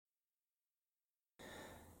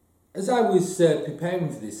As I was preparing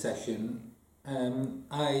for this session,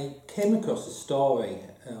 I came across a story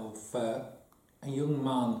of a young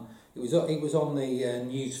man. It was on the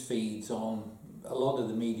news feeds on a lot of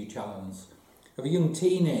the media channels of a young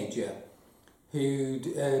teenager who'd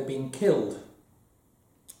been killed,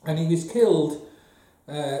 and he was killed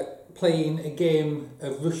playing a game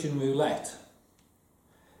of Russian roulette.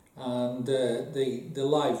 And the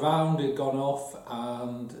live round had gone off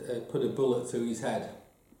and put a bullet through his head.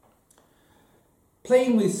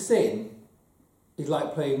 Playing with sin is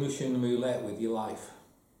like playing Russian roulette with your life.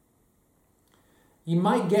 You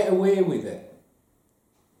might get away with it.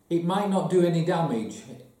 It might not do any damage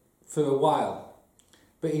for a while,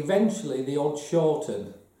 but eventually the odds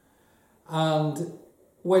shorten. And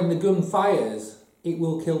when the gun fires, it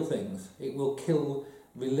will kill things. It will kill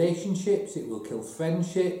relationships, it will kill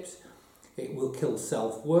friendships, it will kill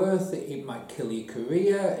self-worth, it might kill your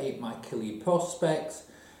career, it might kill your prospects,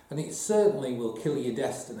 and it certainly will kill your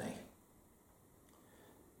destiny.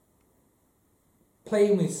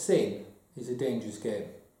 Playing with sin is a dangerous game.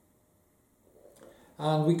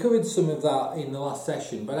 And we covered some of that in the last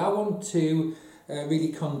session, but I want to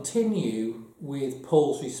really continue with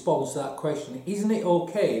Paul's response to that question. Isn't it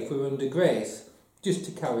okay if we're under grace just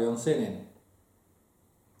to carry on sinning?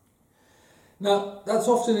 Now, that's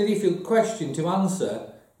often a difficult question to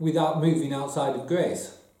answer without moving outside of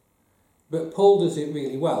grace. But Paul does it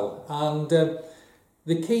really well. And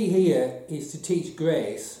the key here is to teach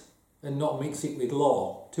grace and not mix it with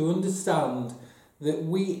law, to understand that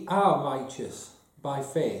we are righteous by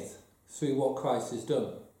faith through what Christ has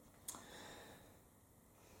done.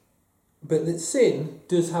 But that sin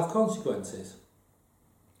does have consequences.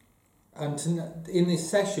 And in this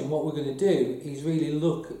session, what we're going to do is really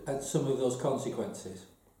look at some of those consequences.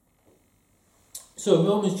 So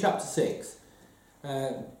Romans chapter 6,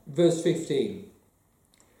 verse 15.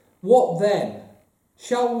 What then?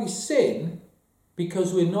 Shall we sin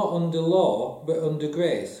because we're not under law but under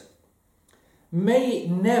grace? May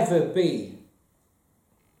it never be.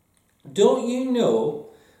 Don't you know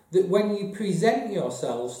that when you present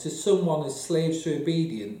yourselves to someone as slaves to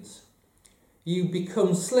obedience, you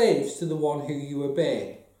become slaves to the one who you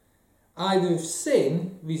obey, either of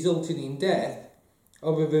sin resulting in death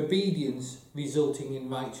or of obedience resulting in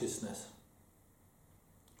righteousness?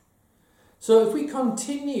 So if we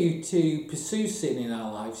continue to pursue sin in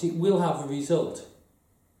our lives, it will have a result.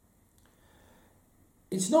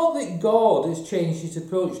 It's not that God has changed his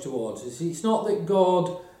approach towards us. It's not that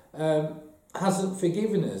God hasn't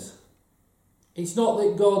forgiven us. It's not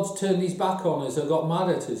that God's turned his back on us or got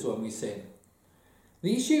mad at us when we sin.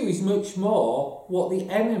 The issue is much more what the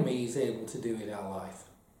enemy is able to do in our life.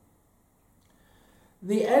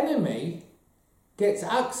 The enemy gets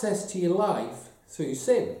access to your life through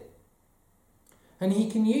sin. And he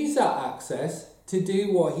can use that access to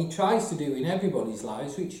do what he tries to do in everybody's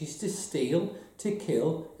lives, which is to steal, to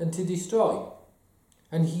kill, and to destroy.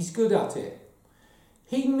 And he's good at it.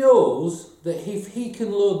 He knows that if he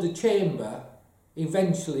can load the chamber,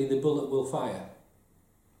 eventually the bullet will fire.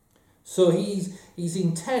 So he's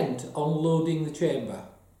intent on loading the chamber.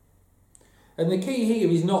 And the key here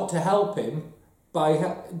is not to help him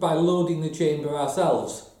by loading the chamber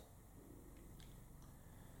ourselves.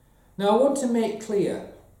 Now I want to make clear,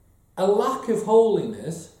 a lack of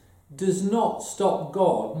holiness does not stop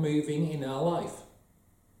God moving in our life.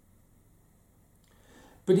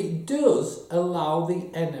 But it does allow the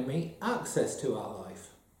enemy access to our life.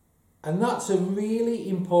 And that's a really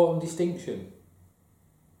important distinction.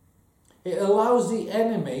 It allows the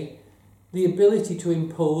enemy the ability to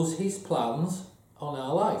impose his plans on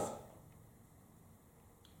our life.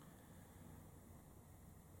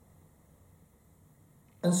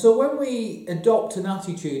 And so when we adopt an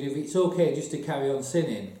attitude of it's okay just to carry on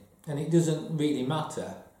sinning and it doesn't really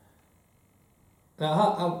matter.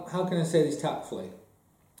 Now, how can I say this tactfully?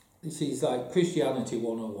 This is like Christianity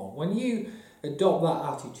 101. When you adopt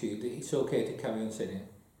that attitude that it's okay to carry on sinning,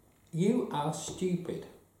 you are stupid.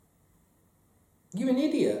 You're an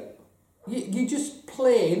idiot. You're just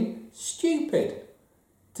plain stupid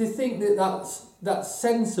to think that that's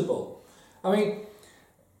sensible. I mean,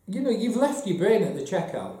 you've left your brain at the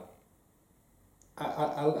checkout.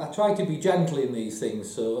 I try to be gentle in these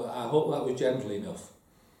things, so I hope that was gentle enough.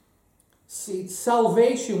 See, it's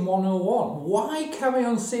Salvation 101. Why carry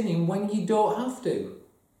on sinning when you don't have to?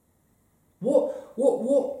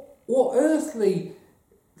 What earthly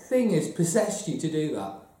thing has possessed you to do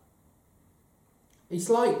that? It's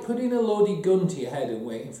like putting a loaded gun to your head and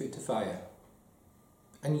waiting for it to fire.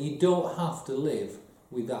 And you don't have to live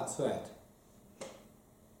with that threat.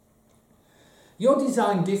 You're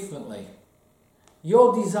designed differently.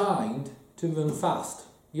 you're designed to run fast.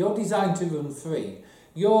 You're designed to run free.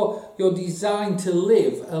 You're designed to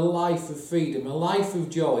live a life of freedom, a life of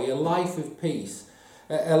joy, a life of peace,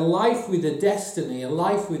 a life with a destiny, a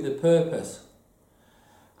life with a purpose.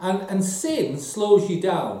 And sin slows you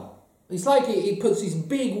down. It's like it puts this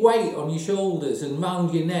big weight on your shoulders and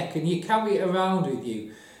round your neck, and you carry it around with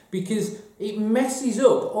you because it messes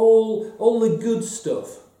up all the good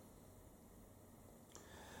stuff.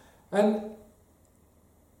 And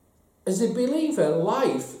as a believer,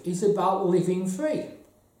 life is about living free.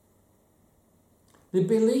 The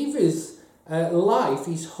believer's life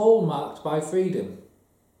is hallmarked by freedom.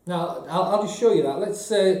 Now, I'll just show you that.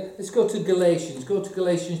 Let's go to Galatians. Go to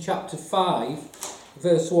Galatians chapter 5,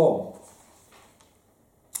 verse 1.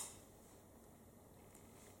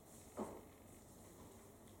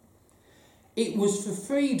 It was for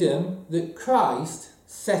freedom that Christ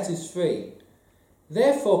set us free.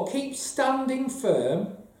 Therefore, keep standing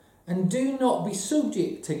firm and do not be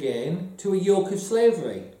subject again to a yoke of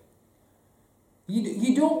slavery.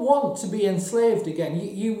 You don't want to be enslaved again.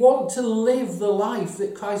 You want to live the life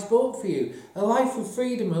that Christ bought for you. A life of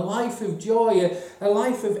freedom, a life of joy, a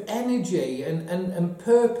life of energy and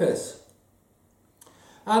purpose.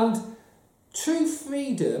 And true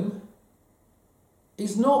freedom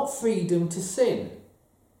is not freedom to sin.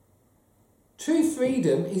 True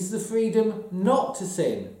freedom is the freedom not to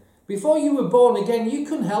sin. Before you were born again, you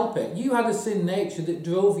couldn't help it. You had a sin nature that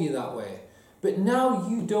drove you that way. But now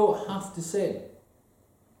you don't have to sin.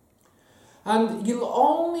 And you'll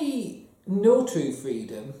only know true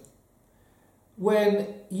freedom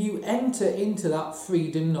when you enter into that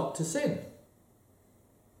freedom not to sin.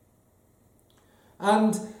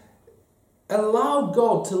 And allow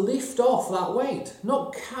God to lift off that weight,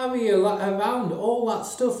 not carry around all that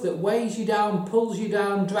stuff that weighs you down, pulls you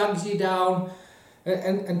down, drags you down,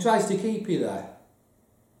 and tries to keep you there.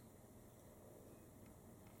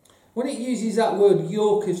 When it uses that word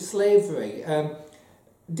yoke of slavery,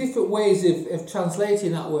 different ways of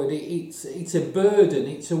translating that word, it's a burden,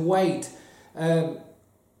 it's a weight.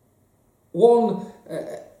 One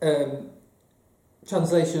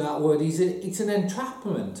translation of that word is it's an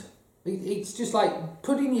entrapment. It's just like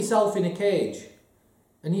putting yourself in a cage,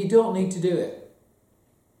 and you don't need to do it.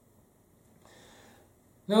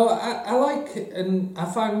 Now, I like and I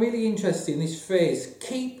find really interesting this phrase,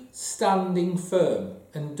 keep standing firm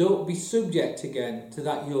and don't be subject again to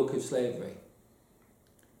that yoke of slavery.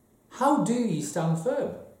 How do you stand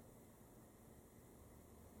firm?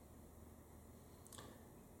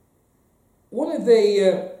 One of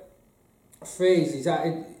the phrases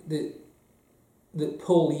that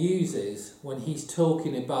Paul uses when he's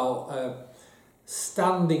talking about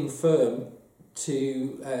standing firm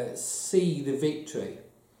to see the victory,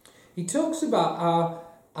 he talks about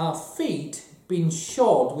our feet being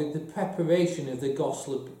shod with the preparation of the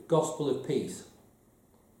gospel of peace.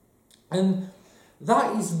 And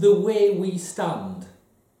that is the way we stand.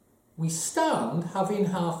 We stand having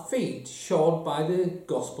our feet shod by the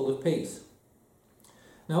gospel of peace.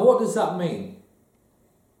 Now, what does that mean?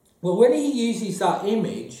 Well, when he uses that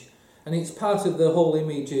image, and it's part of the whole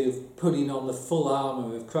image of putting on the full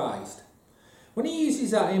armour of Christ, when he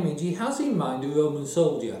uses that image, he has in mind a Roman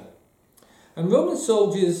soldier. And Roman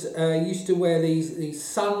soldiers used to wear these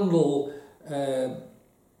sandal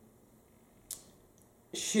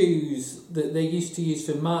shoes that they used to use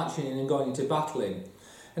for marching in and going into battle in.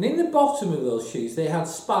 And in the bottom of those shoes, they had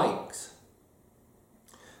spikes.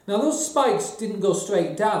 Now, those spikes didn't go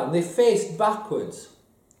straight down, they faced backwards.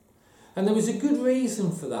 And there was a good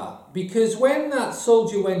reason for that, because when that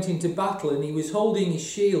soldier went into battle and he was holding his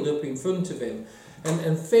shield up in front of him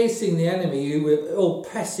and facing the enemy who were all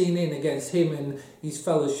pressing in against him and his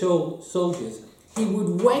fellow soldiers, he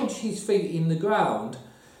would wedge his feet in the ground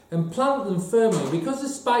and plant them firmly. Because the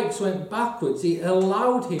spikes went backwards, it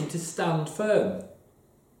allowed him to stand firm.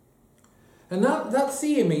 And that's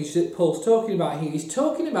the image that Paul's talking about here. He's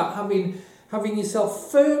talking about having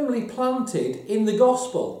yourself firmly planted in the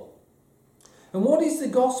gospel. And what is the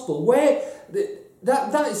gospel?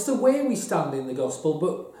 That is the way we stand in the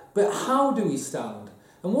gospel, but how do we stand?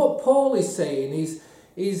 And what Paul is saying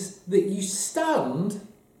is that you stand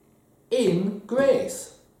in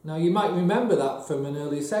grace. Now, you might remember that from an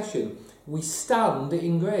earlier session. We stand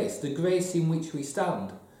in grace, the grace in which we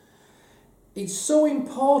stand. It's so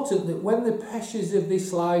important that when the pressures of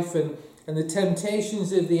this life and the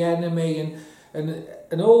temptations of the enemy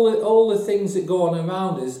and all the things that go on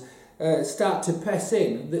around us start to press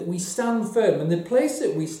in, that we stand firm. And the place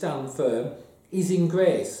that we stand firm is in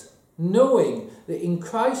grace. knowing that in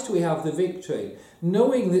Christ we have the victory,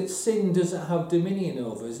 knowing that sin doesn't have dominion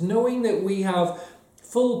over us, knowing that we have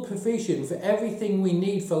full provision for everything we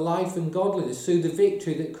need for life and godliness through the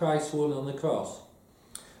victory that Christ won on the cross.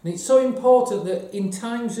 And it's so important that in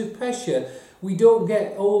times of pressure, we don't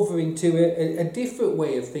get over into a different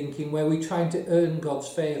way of thinking where we're trying to earn God's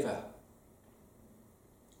favour.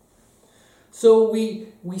 So we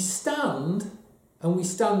stand, and we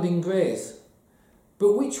stand in grace.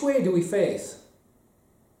 But which way do we face?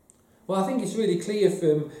 Well, I think it's really clear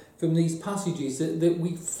from these passages that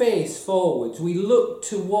we face forwards. We look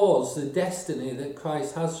towards the destiny that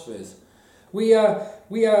Christ has for us. We are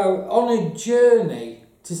on a journey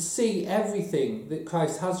to see everything that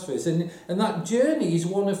Christ has for us. And that journey is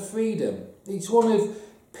one of freedom. It's one of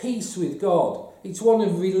peace with God. It's one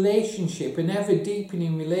of relationship, an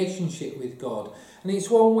ever-deepening relationship with God. And it's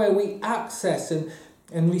one where we access and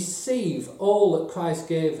receive all that Christ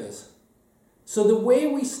gave us. So the way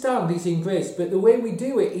we stand is in grace, but the way we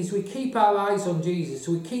do it is we keep our eyes on Jesus.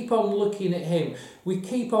 We keep on looking at him. We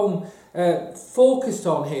keep on focused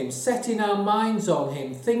on him, setting our minds on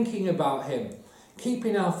him, thinking about him,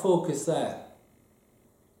 keeping our focus there.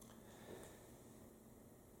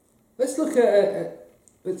 Let's look at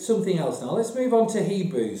something else now. Let's move on to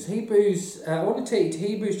Hebrews. I want to take you to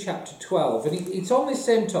Hebrews chapter 12, and it's on this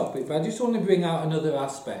same topic, but I just want to bring out another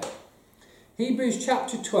aspect. Hebrews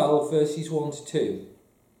chapter 12, verses 1 to 2.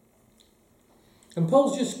 And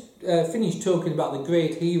Paul's just finished talking about the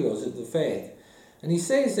great heroes of the faith. And he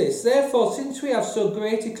says this: "Therefore, since we have so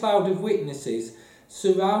great a cloud of witnesses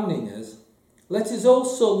surrounding us, let us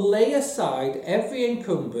also lay aside every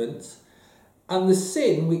encumbrance and the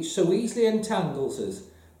sin which so easily entangles us,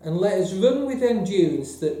 and let us run with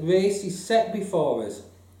endurance that race is set before us,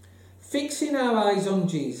 fixing our eyes on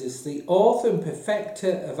Jesus, the author and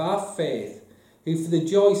perfecter of our faith, who for the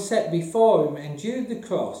joy set before him endured the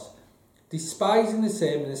cross, despising the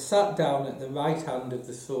same, and has sat down at the right hand of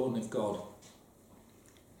the throne of God."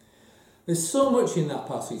 There's so much in that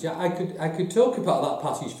passage. I could talk about that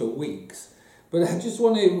passage for weeks, but I just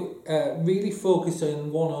want to really focus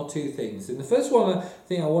on one or two things. And the first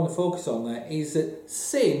thing I want to focus on there is that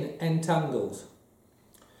sin entangles.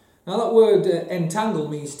 Now that word entangle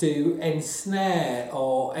means to ensnare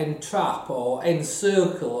or entrap or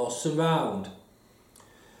encircle or surround.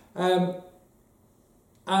 And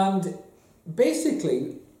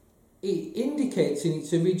basically it indicates in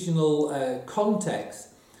its original context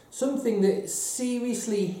something that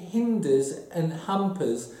seriously hinders and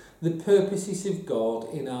hampers the purposes of God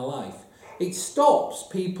in our life. It stops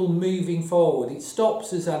people moving forward. It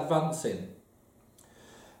stops us advancing.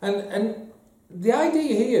 And the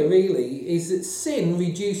idea here really is that sin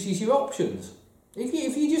reduces your options.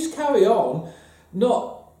 If you just carry on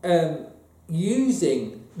not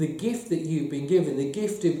using the gift that you've been given, the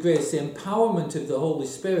gift of grace, the empowerment of the Holy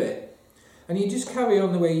Spirit, and you just carry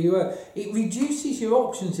on the way you are, it reduces your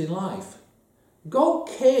options in life. God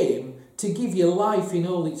came to give you life in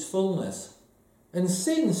all its fullness. And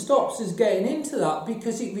sin stops us getting into that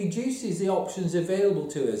because it reduces the options available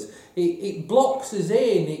to us. It blocks us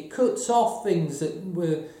in, it cuts off things that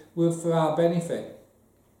were for our benefit.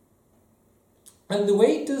 And the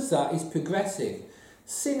way it does that is progressive.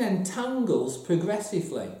 Sin entangles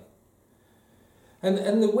progressively.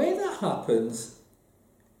 And the way that happens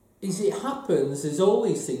is it happens, as all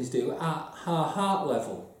these things do, at our heart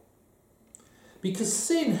level. Because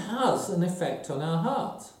sin has an effect on our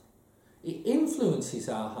heart. It influences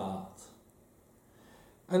our heart.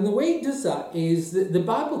 And the way it does that is that the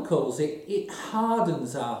Bible calls it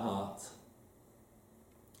hardens our heart.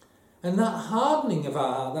 And that hardening of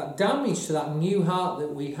our heart, that damage to that new heart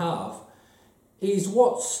that we have, is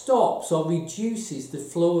what stops or reduces the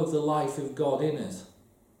flow of the life of God in us.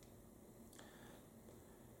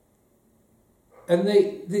 And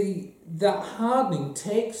that hardening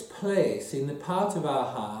takes place in the part of our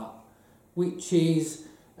heart which is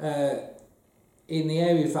in the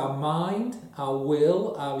area of our mind, our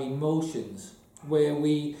will, our emotions, where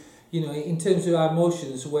we, in terms of our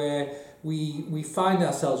emotions, where we find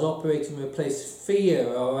ourselves operating from a place of fear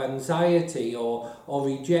or anxiety or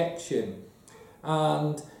rejection.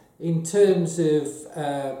 And in terms of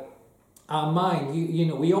our mind,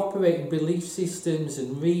 we operate in belief systems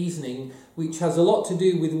and reasoning, which has a lot to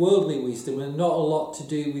do with worldly wisdom and not a lot to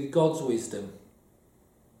do with God's wisdom.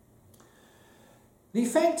 The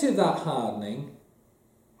effect of that hardening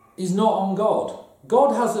is not on God.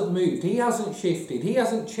 God hasn't moved. He hasn't shifted. He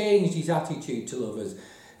hasn't changed his attitude towards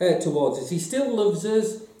us. He still loves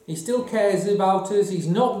us. He still cares about us. He's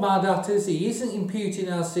not mad at us. He isn't imputing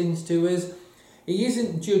our sins to us. He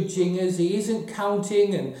isn't judging us. He isn't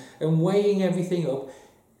counting and weighing everything up.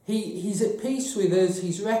 He's at peace with us.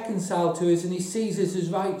 He's reconciled to us, and he sees us as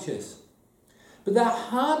righteous. But that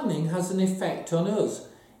hardening has an effect on us.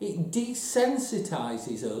 It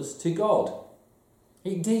desensitizes us to God.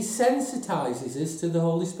 It desensitizes us to the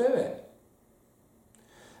Holy Spirit.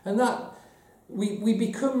 And that we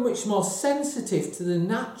become much more sensitive to the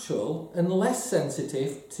natural and less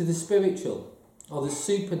sensitive to the spiritual or the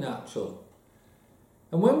supernatural.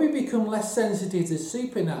 And when we become less sensitive to the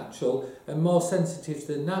supernatural and more sensitive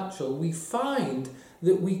to the natural, we find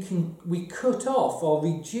that we cut off or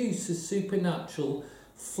reduce the supernatural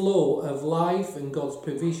flow of life and God's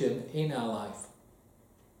provision in our life.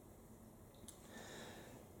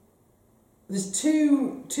 There's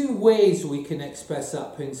two ways we can express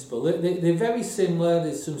that principle. They're very similar,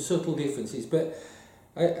 there's some subtle differences, but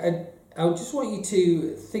I just want you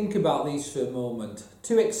to think about these for a moment.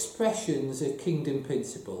 Two expressions of kingdom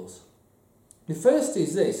principles. The first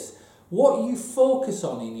is this: what you focus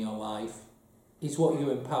on in your life is what you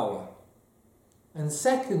empower. And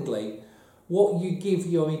secondly, what you give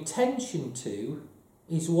your attention to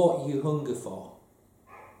is what you hunger for.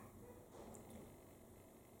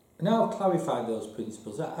 Now I've clarified those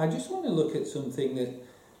principles. I just want to look at something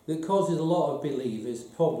that causes a lot of believers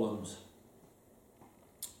problems.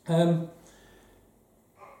 I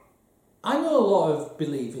know a lot of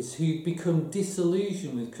believers who become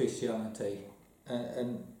disillusioned with Christianity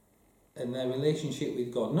and their relationship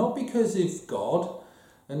with God, not because of God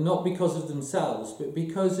and not because of themselves, but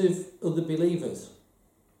because of other believers.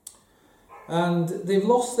 And they've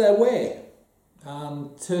lost their way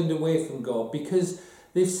and turned away from God because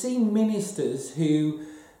they've seen ministers who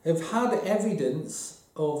have had evidence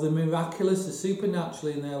of the miraculous, the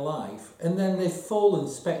supernatural in their life, and then they've fallen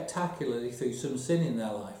spectacularly through some sin in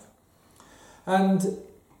their life. And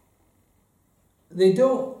they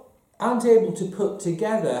aren't able to put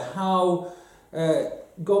together how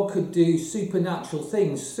God could do supernatural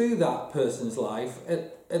things through that person's life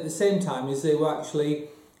at the same time as they were actually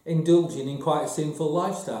indulging in quite a sinful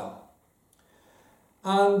lifestyle.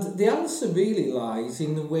 And the answer really lies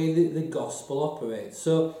in the way that the gospel operates.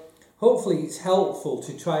 So hopefully it's helpful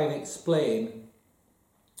to try and explain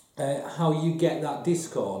how you get that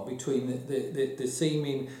discord between the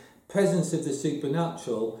seeming presence of the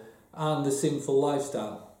supernatural and the sinful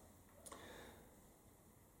lifestyle.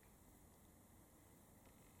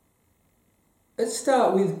 Let's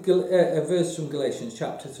start with a verse from Galatians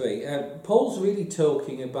chapter 3. Paul's really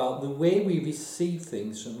talking about the way we receive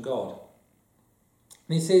things from God.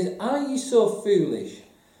 And he says, "Are you so foolish?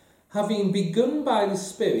 Having begun by the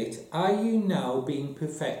Spirit, are you now being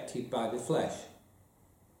perfected by the flesh?"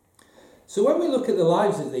 So when we look at the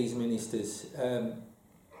lives of these ministers,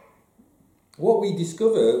 what we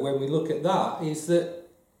discover when we look at that is that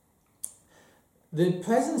the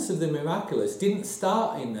presence of the miraculous didn't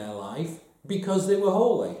start in their life because they were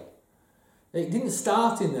holy. It didn't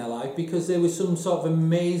start in their life because they were some sort of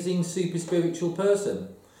amazing super spiritual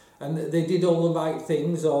person and they did all the right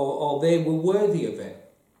things or they were worthy of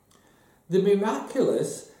it. The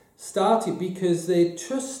miraculous started because they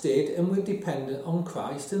trusted and were dependent on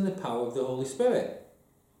Christ and the power of the Holy Spirit.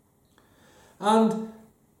 And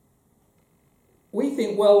we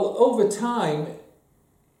think, well, over time,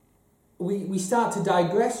 we start to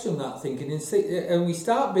digress from that thinking and we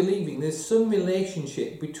start believing there's some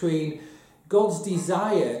relationship between God's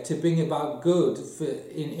desire to bring about good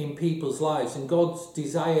in people's lives and God's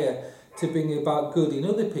desire to bring about good in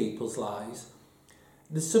other people's lives.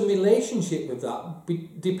 There's some relationship with that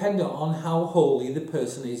dependent on how holy the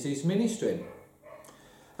person is who's ministering.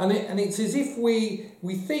 And it's as if we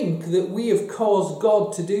think that we have caused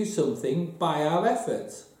God to do something by our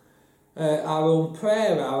efforts. Our own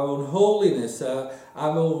prayer, our own holiness, our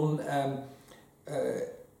own,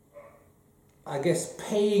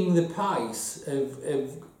 paying the price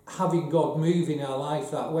of having God move in our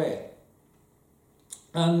life that way.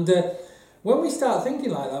 And when we start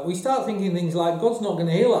thinking like that, we start thinking things like God's not going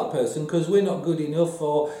to heal that person because we're not good enough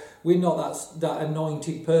or we're not that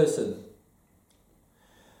anointed person.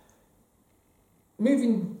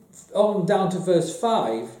 Moving on down to verse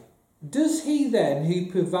 5, "Does he then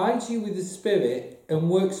who provides you with the Spirit and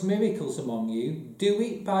works miracles among you, do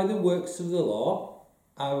it by the works of the law,"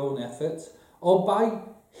 our own efforts, "or by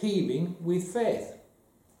hearing with faith?"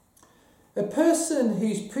 A person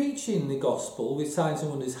who's preaching the gospel with signs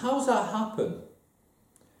and wonders, how's that happen?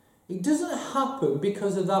 It doesn't happen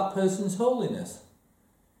because of that person's holiness.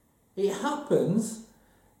 It happens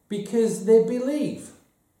because they believe.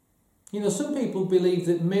 Some people believe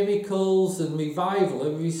that miracles and revival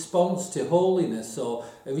are a response to holiness, or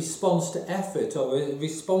a response to effort, or a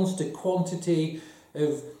response to quantity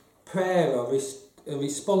of prayer, or a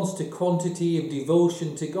response to quantity of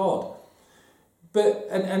devotion to God.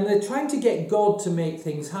 And they're trying to get God to make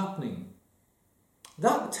things happening.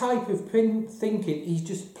 That type of thinking is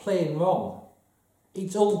just plain wrong.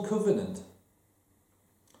 It's old covenant.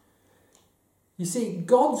 You see,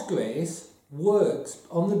 God's grace works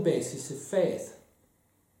on the basis of faith.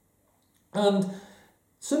 And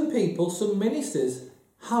some people, some ministers,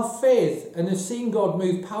 have faith and have seen God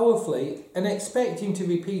move powerfully and expect him to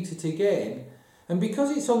repeat it again. And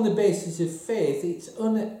because it's on the basis of faith, it's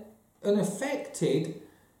unaffected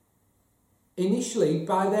initially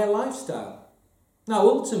by their lifestyle. Now,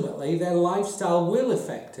 ultimately, their lifestyle will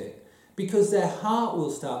affect it, because their heart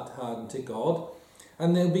will start to harden to God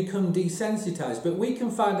and they'll become desensitized. But we can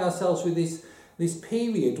find ourselves with this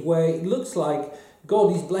period where it looks like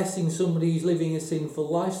God is blessing somebody who's living a sinful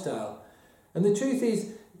lifestyle. And the truth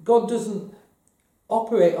is, God doesn't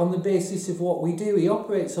operate on the basis of what we do. He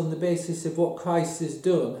operates on the basis of what Christ has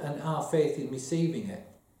done and our faith in receiving it.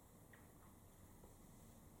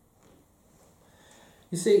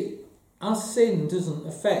 You see, our sin doesn't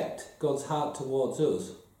affect God's heart towards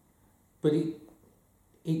us, but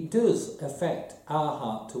it does affect our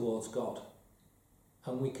heart towards God,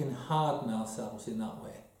 and we can harden ourselves in that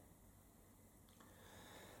way.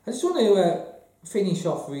 I just want to finish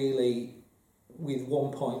off really with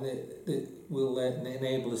one point that will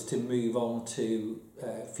enable us to move on to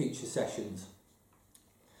future sessions.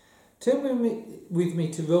 Turn with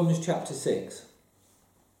me to Romans chapter 6,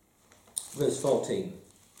 verse 14.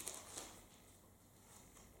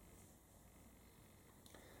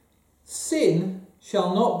 Sin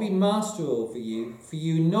shall not be master over you, for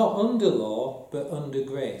you not under law, but under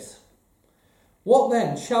grace. What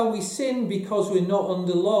then? Shall we sin because we're not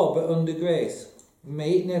under law, but under grace?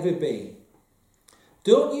 May it never be.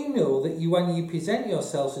 Don't you know that when you present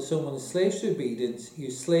yourselves as someone as slaves to obedience, you're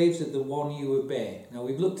slaves of the one you obey? Now,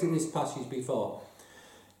 we've looked at this passage before.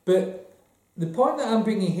 But the point that I'm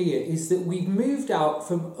bringing here is that we've moved out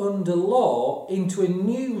from under law into a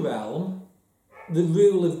new realm, the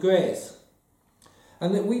rule of grace.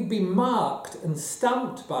 And that we've been marked and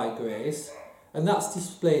stamped by grace, and that's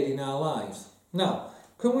displayed in our lives. Now,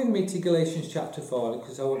 come with me to Galatians chapter 4,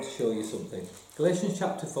 because I want to show you something. Galatians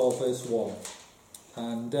chapter 4, verse 1.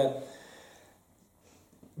 And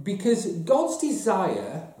because God's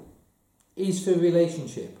desire is for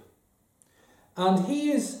relationship. And he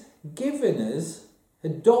has given us,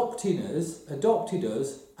 adopted us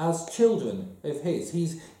as children of his.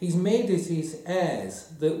 He's made us his heirs,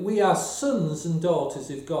 that we are sons and daughters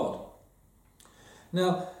of God.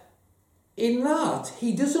 Now, in that,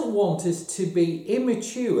 he doesn't want us to be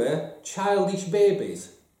immature, childish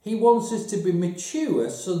babies. He wants us to be mature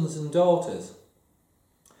sons and daughters.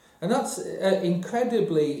 And that's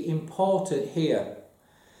incredibly important here.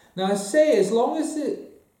 Now, I say, as long as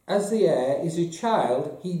the heir is a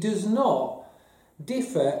child, he does not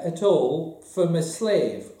differ at all from a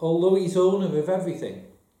slave, although he's owner of everything.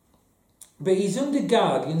 But he's under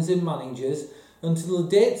guardians and managers until the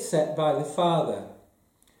date set by the father.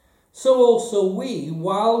 So also we,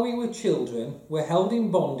 while we were children, were held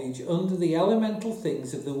in bondage under the elemental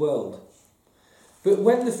things of the world. But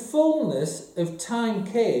when the fullness of time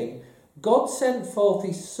came, God sent forth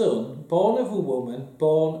his Son, born of a woman,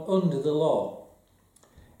 born under the law,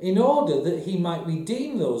 in order that he might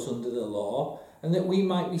redeem those under the law, and that we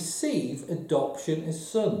might receive adoption as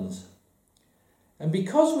sons. And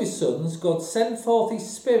because we're sons, God sent forth his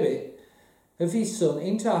Spirit of his Son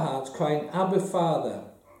into our hearts, crying, Abba, Father.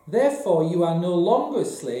 Therefore you are no longer a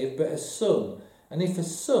slave, but a son, and if a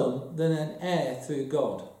son, then an heir through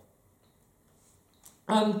God.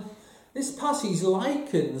 And this passage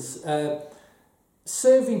likens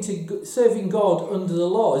serving God under the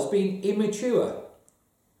law as being immature.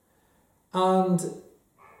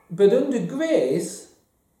 But under grace,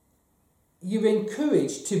 you're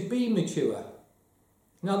encouraged to be mature.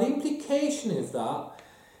 Now, the implication of that,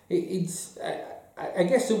 I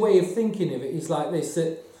guess a way of thinking of it is like this,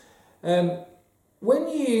 that when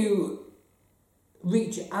you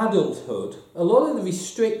reach adulthood, a lot of the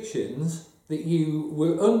restrictions that you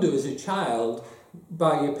were under as a child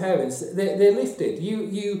by your parents, they're lifted.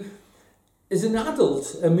 You, as an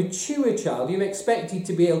adult, a mature child, you're expected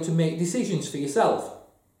to be able to make decisions for yourself.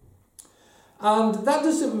 And that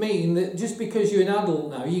doesn't mean that just because you're an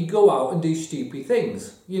adult now, you go out and do stupid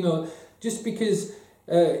things. Just because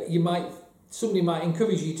somebody might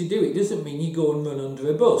encourage you to do it, doesn't mean you go and run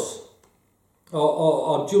under a bus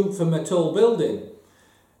or jump from a tall building.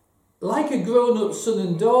 like a grown-up son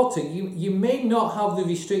and daughter, you may not have the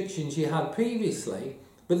restrictions you had previously,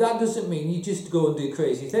 but that doesn't mean you just go and do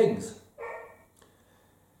crazy things.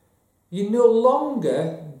 You're no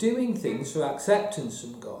longer doing things for acceptance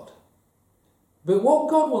from God. But what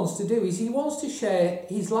God wants to do is he wants to share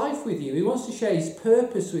his life with you. He wants to share his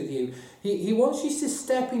purpose with you. He wants you to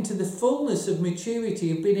step into the fullness of maturity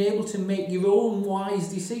of being able to make your own wise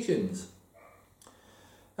decisions.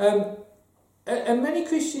 And many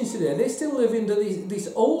Christians today, they still live into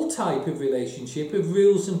this old type of relationship of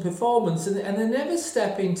rules and performance, and they never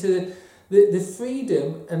step into the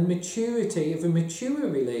freedom and maturity of a mature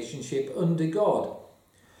relationship under God.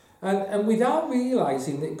 And without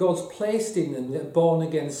realising that God's placed in them that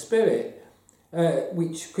born-again spirit,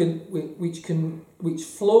 which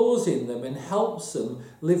flows in them and helps them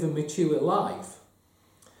live a mature life,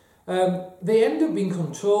 they end up being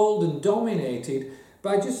controlled and dominated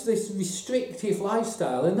by just this restrictive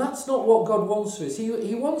lifestyle, and that's not what God wants for us.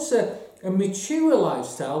 He wants a mature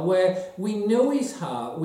lifestyle where we know his heart,